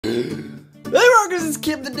Hey rockers, it's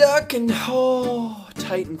Kip the Duck, and oh,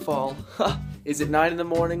 Titanfall. Is it 9 in the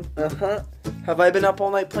morning? Have I been up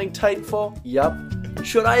all night playing Titanfall? Yup.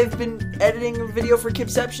 Should I have been editing a video for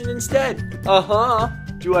Kipception instead?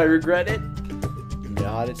 Do I regret it?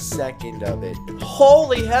 Not a second of it.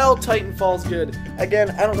 Holy hell, Titanfall's good. Again,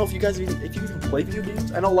 I don't know if you guys even play video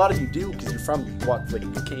games. I know a lot of you do because you're from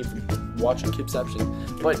you came from watching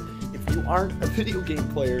Kipception. But if you aren't a video game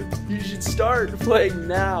player, you should start playing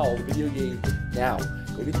now. Video game now.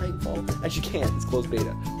 Go get Titanfall. Actually, you can't. It's closed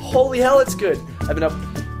beta. Holy hell, it's good. I've been up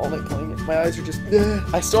all night playing it. My eyes are just.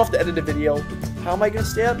 I still have to edit a video. How am I going to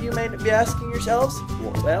stay up, you may be asking yourselves?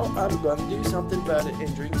 Well, I'm going to do something about it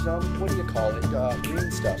and drink some, what do you call it, green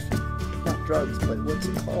stuff. Not drugs, but what's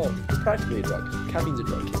it called? Practically a drug. Caffeine's a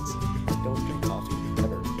drug, kids. Don't drink coffee,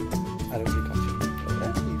 ever. I don't drink coffee. I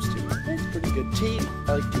used to. It's pretty good. Tea,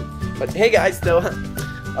 I like tea. But hey guys, though,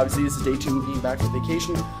 obviously this is day 2 of being back from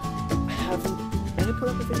vacation. Did I put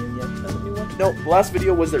up a video yet? Another new one? No, the last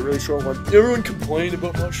video was that really short one. Everyone complained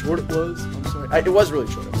about how short it was. I'm sorry. It was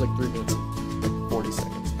really short. It was like 3 minutes. 40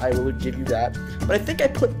 seconds. I will give you that. But I think I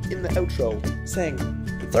put in the outro saying,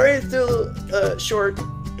 sorry it's still short.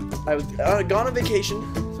 I was gone on vacation,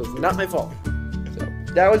 so it's not my fault. So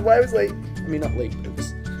that was why I was late. I mean, not late, but it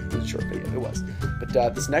was a short video. It was. But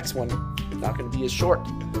this next one, not going to be as short.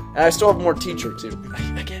 And I still have more teacher too.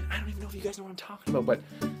 Again, I don't even know if you guys know what I'm talking about, but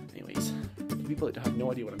anyways, people that have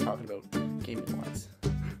no idea what I'm talking about gaming-wise,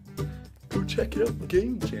 go check it out on the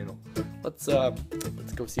gaming channel. Let's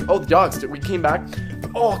go see. Oh, the dogs. We came back.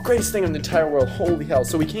 Oh, greatest thing in the entire world. Holy hell.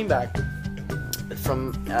 So we came back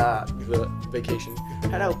from the vacation.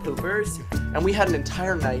 Had out poopers. And we had an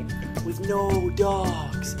entire night with no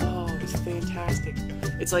dogs. Oh, it was fantastic.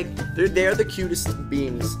 It's like they're the cutest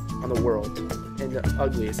beings on the world. And the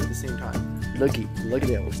ugliest at the same time. Look at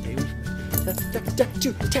that. Stay with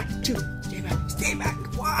me. Tattoo. Stay back. Stay back.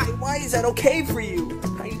 Why? Why is that okay for you?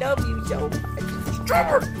 I love you so much.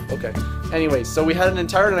 Okay. Anyways, so we had an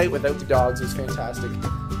entire night without the dogs. It was fantastic.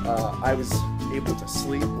 I was able to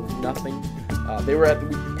sleep with nothing. They were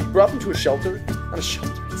we brought them to a shelter. Not a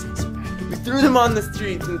shelter. It sounds so bad. We threw them on the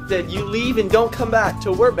streets and said, "You leave and don't come back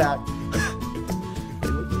till we're back." They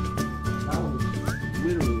looked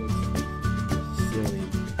literally silly.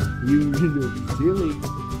 You silly,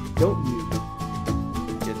 don't you?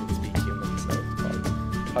 She doesn't speak human, so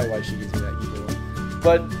it's probably why she gives me that evil one.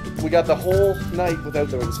 But we got the whole night without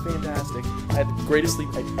them. It was fantastic. I had the greatest sleep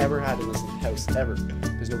I've ever had in this house, ever.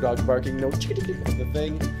 There's no dogs barking, no chicka the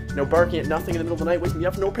thing, no barking at nothing in the middle of the night, waking me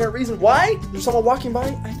up for no apparent reason. Why? There's someone walking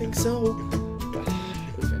by? I think so. But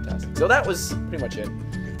it was fantastic. So that was pretty much it.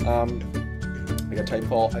 I got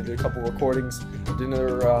Titanfall. I did a couple recordings. I did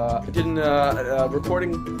another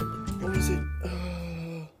recording. What was it?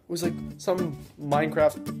 It was like some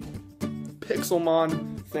Minecraft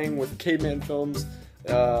Pixelmon thing with Caveman Films.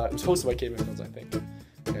 It was hosted by Caveman Films, I think,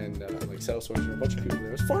 and like South Source and a bunch of people there.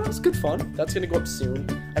 It was fun. It was good fun. That's gonna go up soon.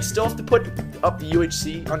 I still have to put up the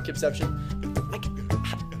UHC on Kipception. Like,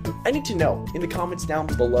 I need to know in the comments down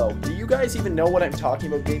below. Do you guys even know what I'm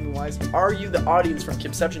talking about gaming wise? Are you the audience from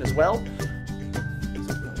Kipception as well,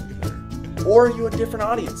 or are you a different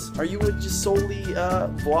audience? Are you a just solely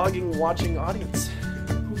vlogging, watching audience?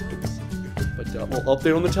 Who knows? But well,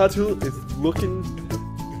 update on the tattoo is looking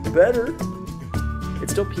better.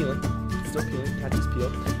 It's still peeling. Tattoos peel.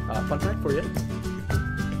 Fun fact for you.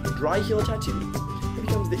 Dry heal a tattoo. It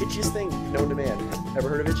becomes the itchiest thing known to man. Ever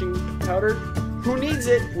heard of itching powder? Who needs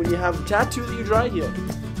it when you have a tattoo that you dry heal?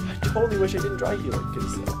 I totally wish I didn't dry heal it,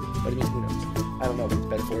 because, but I mean, who knows? I don't know if it's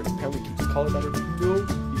better for it. Apparently it keeps the color better. No,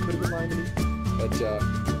 you could have been lying to me. But,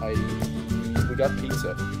 we got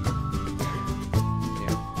pizza.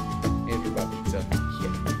 Yeah. Andrew got pizza.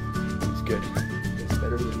 Yeah. It was good. It was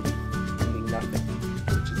better than eating nothing.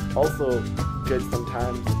 Also good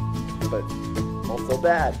sometimes, but also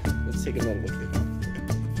bad. Let's take another look at it.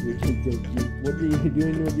 What are you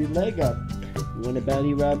doing with your leg up? You want a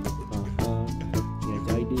belly rub? Yes,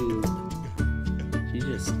 I do. She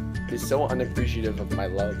just is so unappreciative of my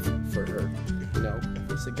love for her. You know,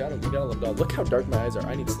 it's like, we gotta love dog. Look how dark my eyes are.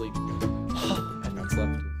 I need sleep. I've not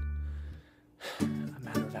slept in a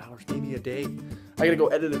matter of hours, maybe a day. I gotta go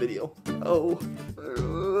edit a video. Oh,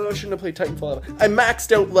 I shouldn't have played Titanfall. I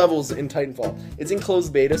maxed out levels in Titanfall. It's in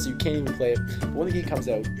closed beta, so you can't even play it. But when the game comes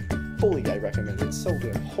out, fully I recommend it. It's so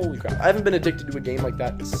good. Holy crap. I haven't been addicted to a game like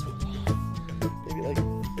that in so long. Maybe like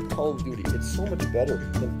Call of Duty. It's so much better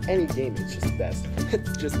than any game. It's just the best.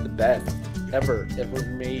 It's just the best ever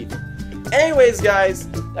made. Anyways, guys,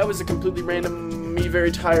 that was a completely random, me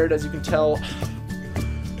very tired, as you can tell.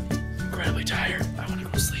 Incredibly tired. I want to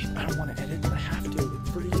go to sleep. I don't want to edit, but I have to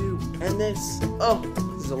for you. And this, oh,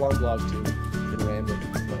 this is a long vlog too. Been rambling.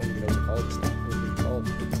 I don't even know what to call this now. What should be called?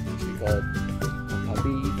 It should be called a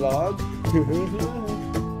puppy vlog.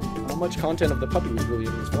 How much content of the puppy was really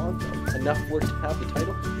in this vlog though? Enough for it to have the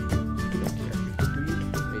title? You don't care. Do you?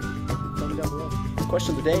 Maybe. Comment down below.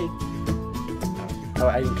 Question of the day. Oh,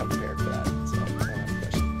 I didn't come prepared for that, so I don't have a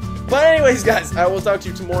question. But anyways, guys, I will talk to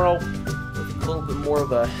you tomorrow with a little bit more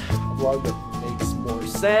of a vlog that makes more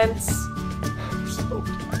sense. I'm so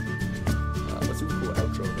tired. Let's do a cool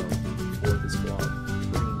outro, though, for this vlog.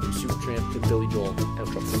 We're going to do Supertramp and Billy Joel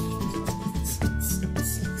outro.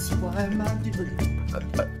 Why am I doing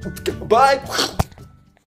it? Bye!